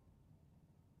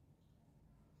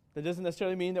 That doesn't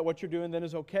necessarily mean that what you're doing then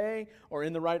is okay or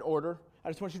in the right order. I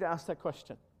just want you to ask that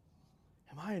question.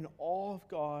 Am I in awe of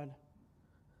God?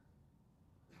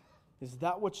 Is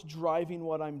that what's driving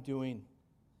what I'm doing?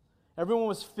 Everyone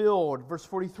was filled, verse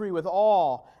 43, with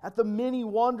awe at the many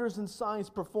wonders and signs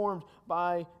performed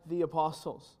by the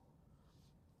apostles.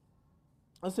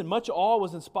 Listen, much awe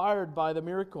was inspired by the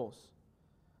miracles.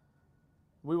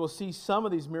 We will see some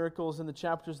of these miracles in the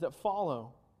chapters that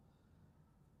follow.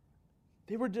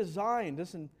 They were designed,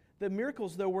 listen, the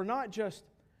miracles, though, were not just,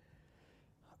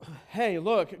 hey,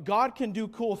 look, God can do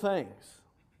cool things.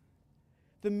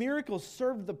 The miracles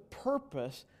served the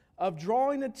purpose of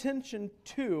drawing attention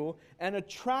to and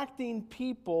attracting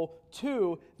people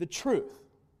to the truth.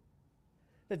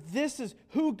 That this is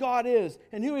who God is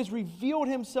and who He has revealed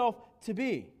Himself to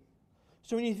be.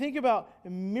 So when you think about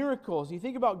miracles, you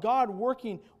think about God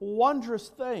working wondrous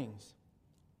things,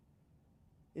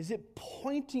 is it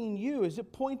pointing you, is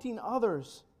it pointing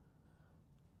others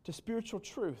to spiritual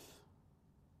truth?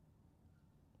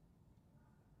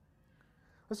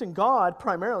 Listen, God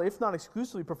primarily, if not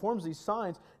exclusively, performs these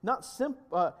signs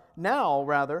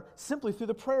simply through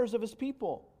the prayers of His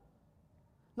people.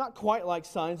 Not quite like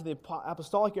signs of the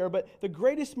apostolic era, but the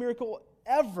greatest miracle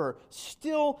ever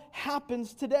still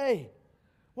happens today.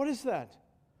 What is that?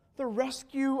 The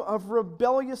rescue of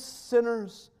rebellious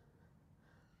sinners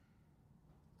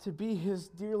to be His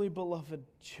dearly beloved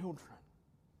children.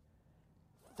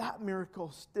 That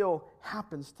miracle still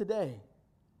happens today.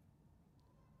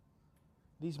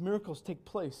 These miracles take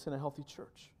place in a healthy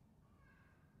church.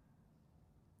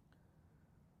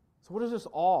 So what is this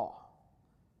awe?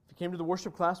 If you came to the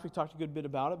worship class, we talked a good bit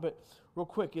about it, but real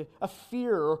quick, a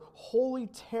fear or holy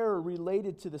terror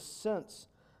related to the sense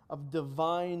of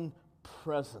divine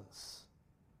presence.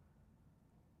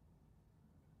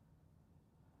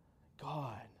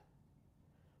 God.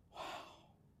 Wow.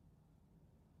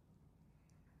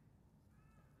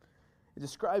 It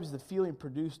describes the feeling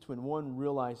produced when one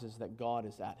realizes that God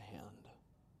is at hand.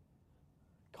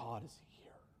 God is here.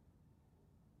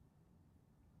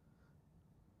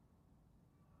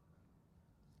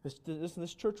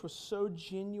 This church was so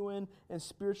genuine and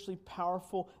spiritually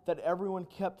powerful that everyone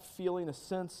kept feeling a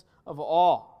sense of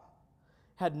awe.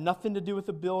 Had nothing to do with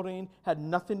the building, had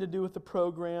nothing to do with the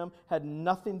program, had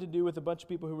nothing to do with a bunch of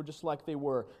people who were just like they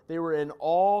were. They were in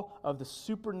awe of the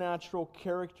supernatural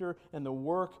character and the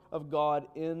work of God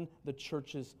in the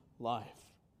church's life.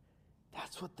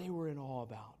 That's what they were in awe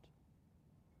about.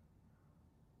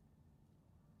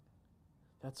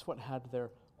 That's what had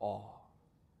their awe.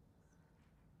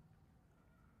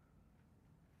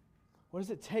 What does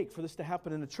it take for this to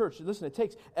happen in a church? Listen, it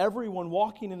takes everyone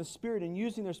walking in the Spirit and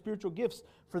using their spiritual gifts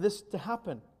for this to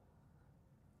happen.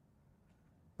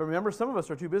 But remember, some of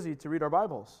us are too busy to read our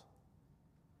Bibles.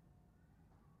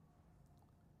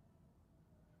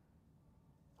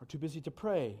 Or too busy to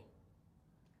pray.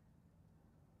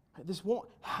 This won't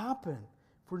happen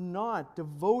if we're not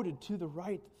devoted to the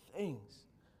right things.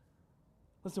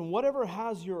 Listen, whatever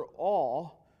has your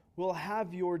awe will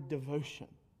have your devotion.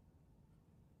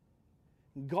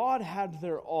 God had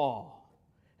their awe,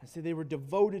 and so they were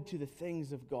devoted to the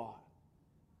things of God.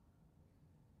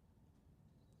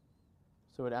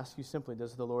 So I would ask you simply,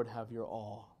 does the Lord have your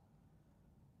awe?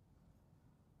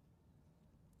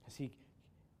 Has He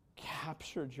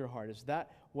captured your heart? Is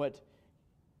that what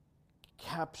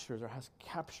captures or has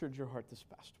captured your heart this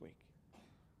past week?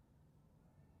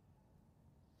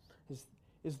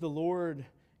 Is the Lord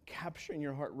capturing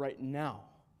your heart right now?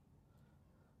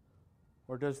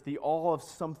 Or does the awe of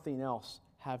something else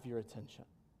have your attention?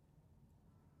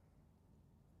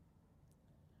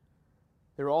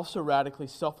 They were also radically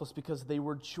selfless because they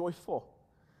were joyful.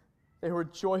 They were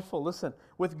joyful, listen,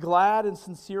 with glad and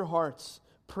sincere hearts,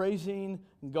 praising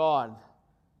God.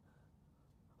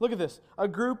 Look at this. A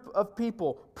group of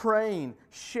people praying,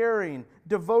 sharing,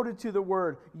 devoted to the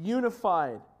Word,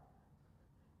 unified.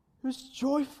 It was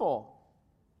joyful.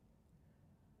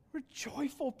 We're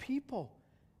joyful people.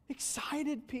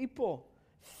 Excited people,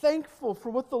 thankful for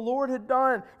what the Lord had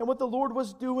done and what the Lord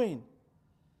was doing.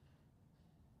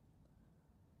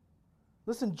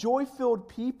 Listen, joy-filled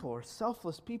people are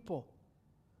selfless people.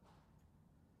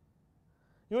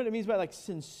 You know what it means by like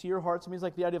sincere hearts? It means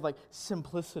like the idea of like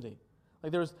simplicity.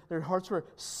 Like their hearts were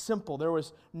simple. There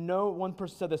was no, one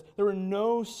person said this, there were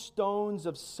no stones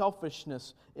of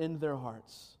selfishness in their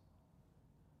hearts.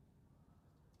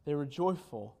 They were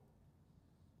joyful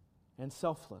and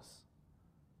selfless.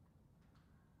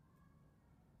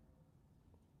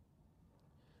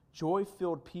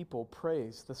 Joy-filled people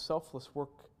praise the selfless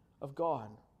work of God.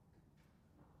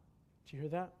 Did you hear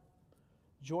that?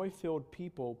 Joy-filled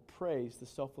people praise the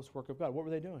selfless work of God. What were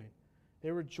they doing?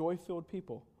 They were joy-filled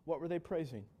people. What were they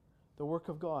praising? The work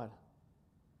of God.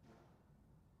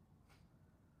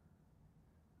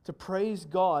 To praise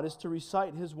God is to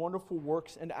recite His wonderful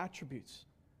works and attributes.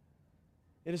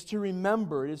 It is to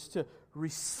remember, it is to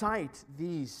recite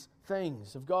these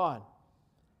things of God.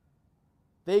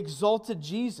 They exalted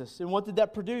Jesus, and what did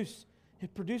that produce?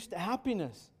 It produced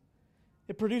happiness.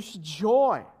 It produced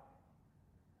joy.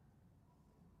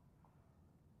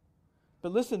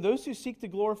 But listen, those who seek to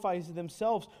glorify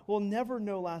themselves will never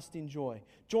know lasting joy.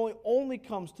 Joy only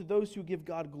comes to those who give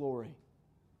God glory.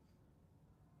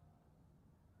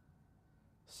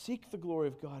 Seek the glory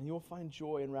of God, and you will find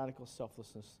joy, and radical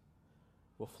selflessness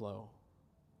will flow.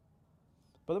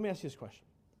 But let me ask you this question.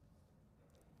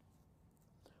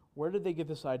 Where did they get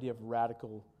this idea of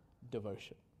radical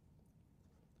devotion?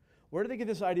 Where did they get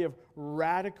this idea of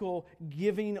radical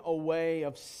giving away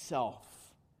of self?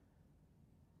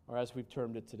 Or as we've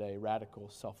termed it today, radical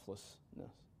selflessness.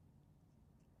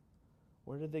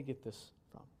 Where did they get this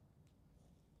from?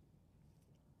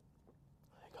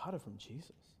 They got it from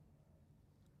Jesus.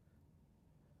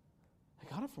 They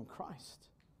got it from Christ.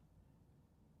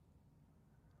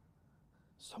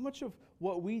 So much of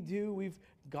what we do, we've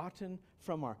gotten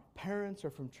from our parents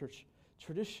or from church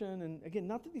tradition. And again,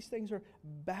 not that these things are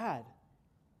bad.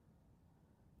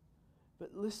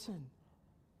 But listen,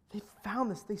 they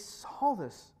found this, they saw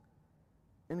this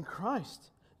in Christ.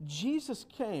 Jesus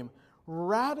came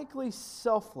radically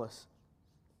selfless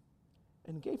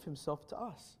and gave Himself to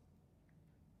us.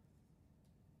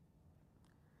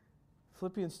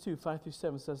 Philippians 2,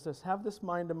 5-7 says this, "Have this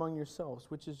mind among yourselves,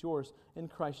 which is yours in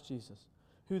Christ Jesus,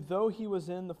 who though He was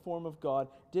in the form of God,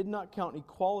 did not count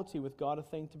equality with God a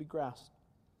thing to be grasped,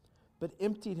 but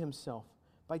emptied Himself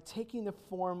by taking the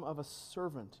form of a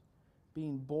servant,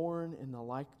 being born in the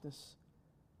likeness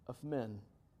of men."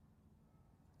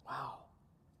 Wow.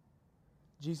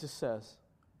 Jesus says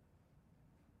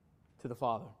to the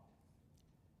Father,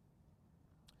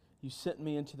 "You sent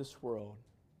me into this world,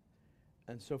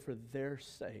 and so for their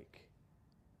sake,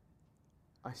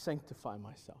 I sanctify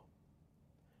myself.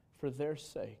 For their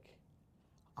sake,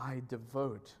 I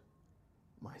devote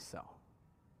myself.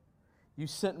 You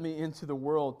sent me into the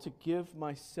world to give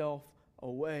myself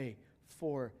away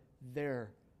for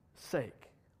their sake."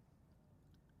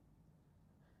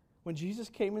 When Jesus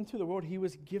came into the world, He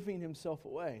was giving Himself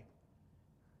away.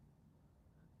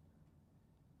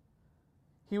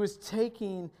 He was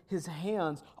taking His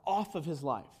hands off of His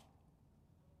life.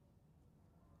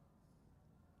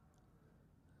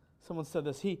 Someone said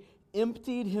this, He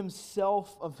emptied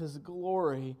Himself of His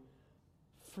glory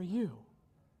for you,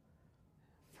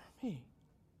 for me.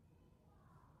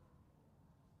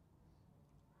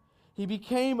 He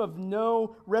became of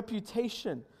no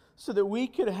reputation so that we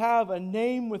could have a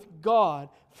name with God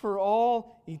for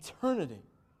all eternity.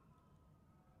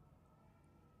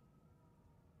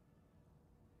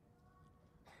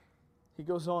 He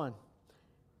goes on.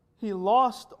 He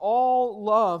lost all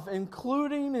love,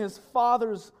 including His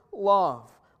Father's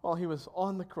love, while He was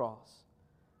on the cross,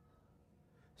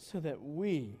 so that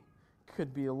we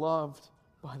could be loved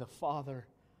by the Father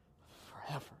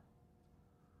forever.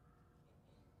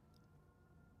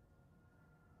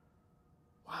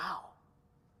 Wow.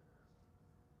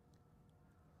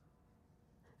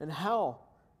 And how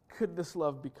could this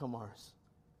love become ours?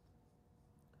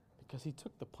 Because He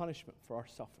took the punishment for our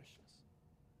selfishness.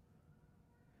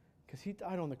 Because He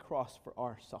died on the cross for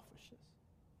our selfishness.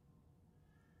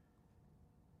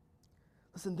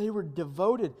 Listen, they were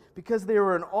devoted because they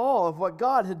were in awe of what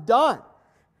God had done.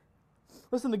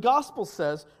 Listen, the gospel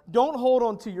says, don't hold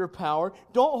on to your power.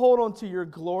 Don't hold on to your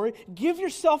glory. Give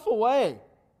yourself away.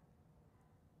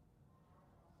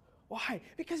 Why?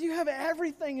 Because you have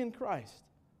everything in Christ.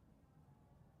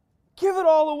 Give it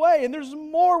all away. And there's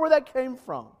more where that came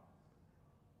from.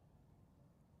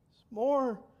 There's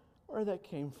more where that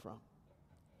came from.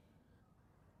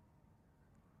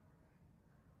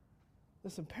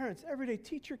 Listen, parents, every day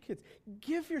teach your kids,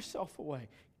 give yourself away.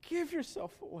 Give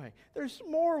yourself away. There's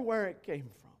more where it came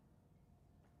from.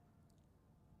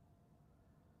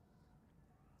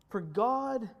 For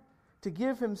God to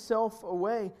give Himself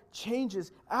away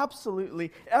changes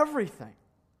absolutely everything.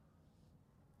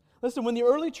 Listen, when the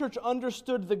early church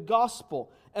understood the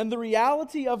gospel and the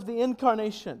reality of the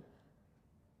incarnation,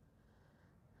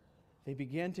 they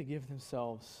began to give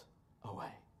themselves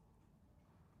away.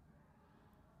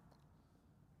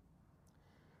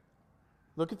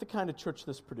 Look at the kind of church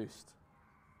this produced.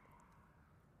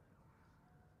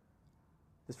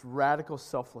 This radical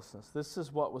selflessness. This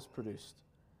is what was produced.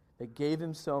 They gave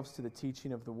themselves to the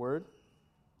teaching of the Word,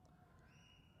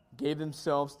 gave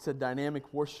themselves to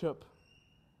dynamic worship,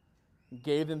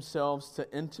 gave themselves to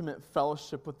intimate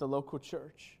fellowship with the local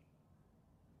church.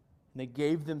 And they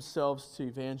gave themselves to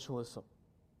evangelism,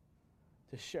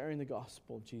 to sharing the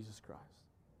gospel of Jesus Christ.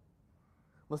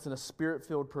 Listen, a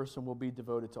Spirit-filled person will be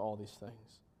devoted to all these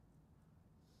things.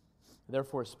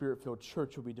 Therefore, a Spirit-filled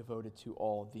church will be devoted to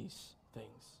all these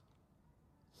things.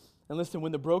 And listen,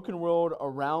 when the broken world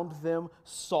around them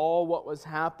saw what was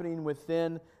happening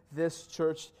within this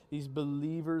church, these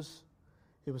believers,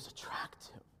 it was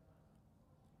attractive.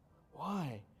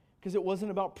 Why? Because it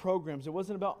wasn't about programs. It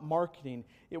wasn't about marketing.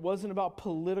 It wasn't about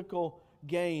political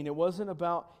gain. It wasn't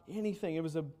about anything. It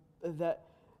was that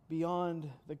beyond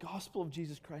the gospel of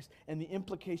Jesus Christ and the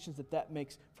implications that that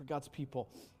makes for God's people.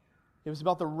 It was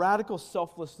about the radical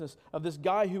selflessness of this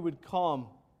guy who would come,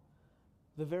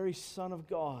 the very Son of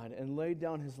God, and lay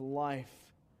down his life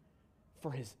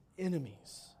for his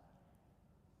enemies.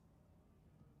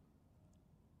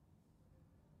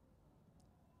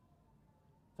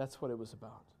 That's what it was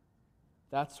about.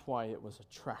 That's why it was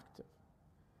attractive.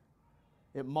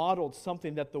 It modeled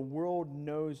something that the world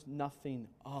knows nothing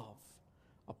of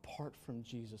apart from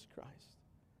Jesus Christ.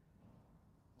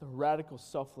 The radical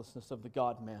selflessness of the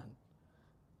God-man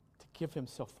to give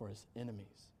himself for his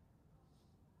enemies.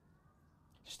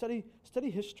 Study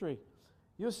history.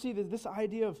 You'll see that this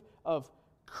idea of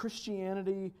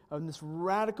Christianity, of this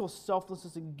radical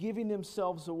selflessness and giving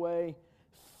themselves away,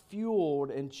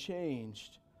 fueled and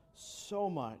changed so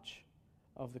much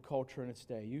of the culture in its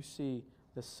day. You see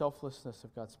the selflessness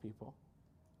of God's people.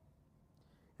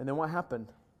 And then what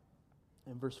happened?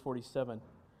 In verse 47,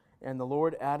 and the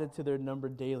Lord added to their number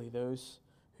daily those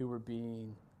who were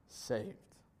being saved.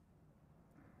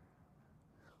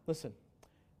 Listen,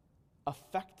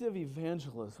 effective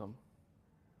evangelism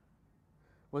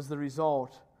was the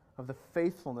result of the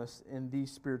faithfulness in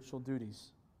these spiritual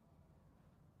duties.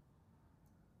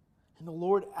 And the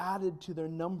Lord added to their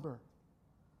number.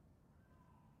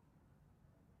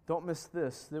 Don't miss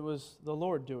this. It was the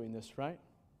Lord doing this, right?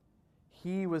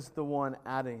 He was the one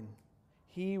adding.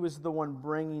 He was the one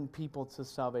bringing people to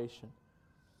salvation.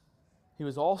 He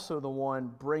was also the one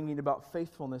bringing about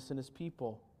faithfulness in His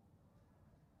people.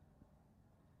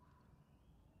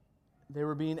 They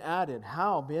were being added.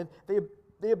 How?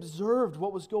 They observed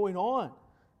what was going on.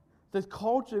 The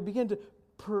culture began to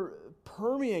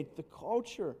permeate the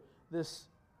culture. This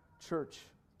church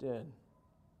did.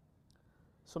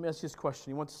 So let me ask you this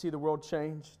question. You want to see the world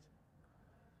changed?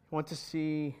 You want to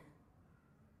see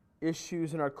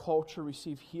issues in our culture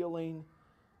receive healing? You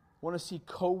want to see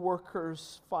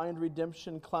co-workers find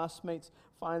redemption, classmates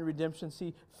find redemption,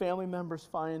 see family members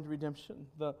find redemption?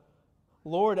 The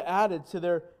Lord added to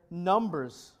their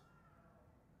numbers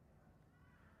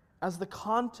as the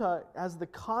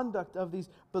conduct of these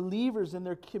believers in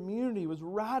their community was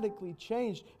radically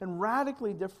changed and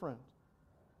radically different.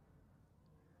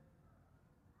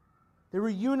 They were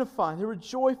unified. They were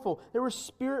joyful. They were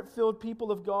Spirit-filled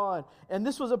people of God. And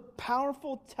this was a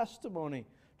powerful testimony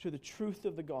to the truth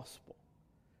of the gospel.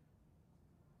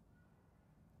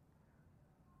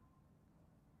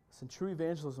 Listen, true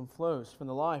evangelism flows from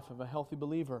the life of a healthy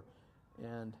believer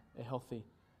and a healthy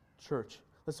church.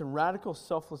 Listen, radical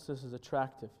selflessness is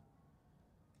attractive.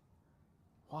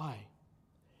 Why?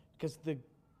 Because the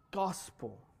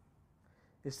gospel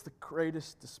is the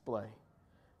greatest display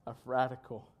of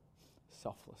radical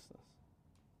selflessness.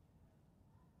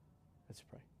 Let's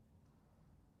pray.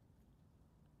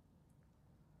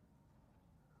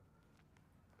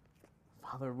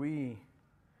 Father, we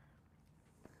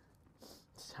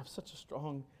just have such a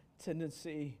strong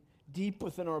tendency deep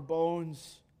within our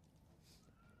bones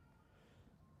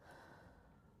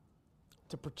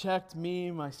to protect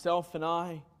me, myself, and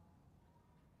I,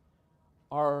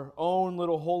 our own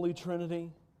little holy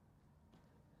trinity.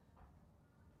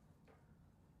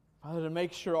 Father, to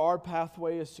make sure our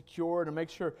pathway is secure, to make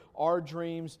sure our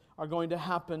dreams are going to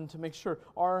happen, to make sure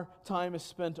our time is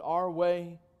spent our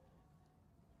way.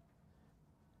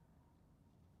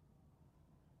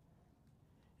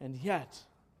 And yet,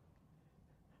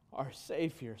 our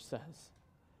Savior says,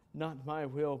 not my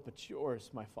will, but yours,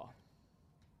 my Father.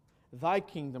 Thy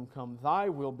kingdom come, thy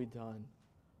will be done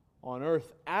on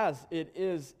earth as it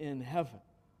is in heaven.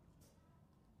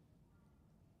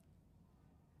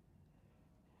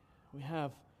 We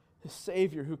have the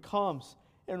Savior who comes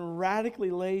and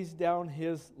radically lays down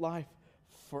his life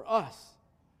for us.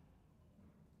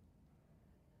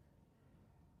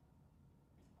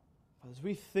 As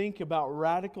we think about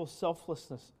radical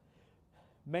selflessness,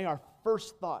 may our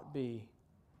first thought be,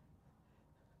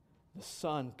 the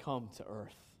Son come to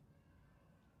earth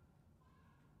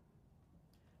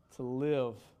to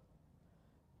live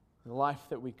the life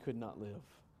that we could not live.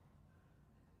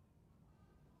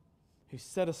 He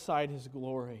set aside his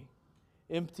glory,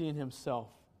 emptying himself,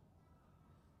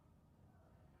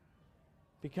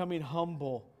 becoming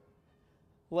humble,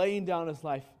 laying down his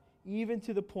life, even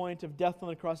to the point of death on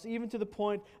the cross, even to the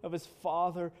point of his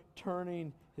Father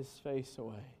turning his face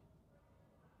away.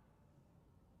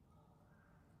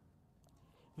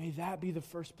 May that be the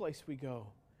first place we go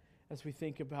as we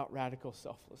think about radical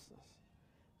selflessness.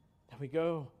 That we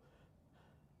go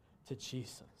to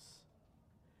Jesus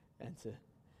and to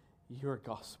your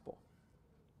gospel.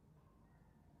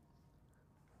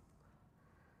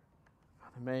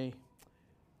 Father, may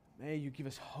you give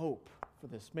us hope for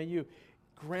this. May you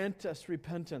grant us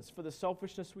repentance for the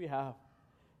selfishness we have.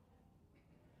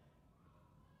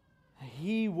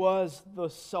 He was the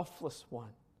selfless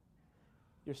one,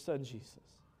 your Son Jesus.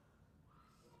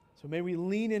 So may we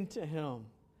lean into him.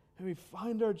 May we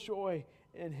find our joy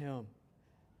in him.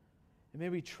 And may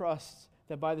we trust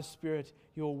that by the Spirit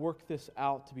you will work this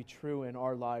out to be true in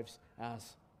our lives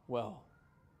as well.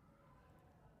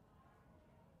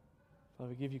 Father,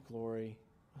 we give you glory.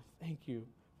 Thank you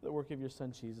for the work of your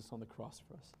Son Jesus on the cross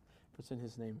for us. For it's in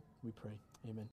his name we pray. Amen.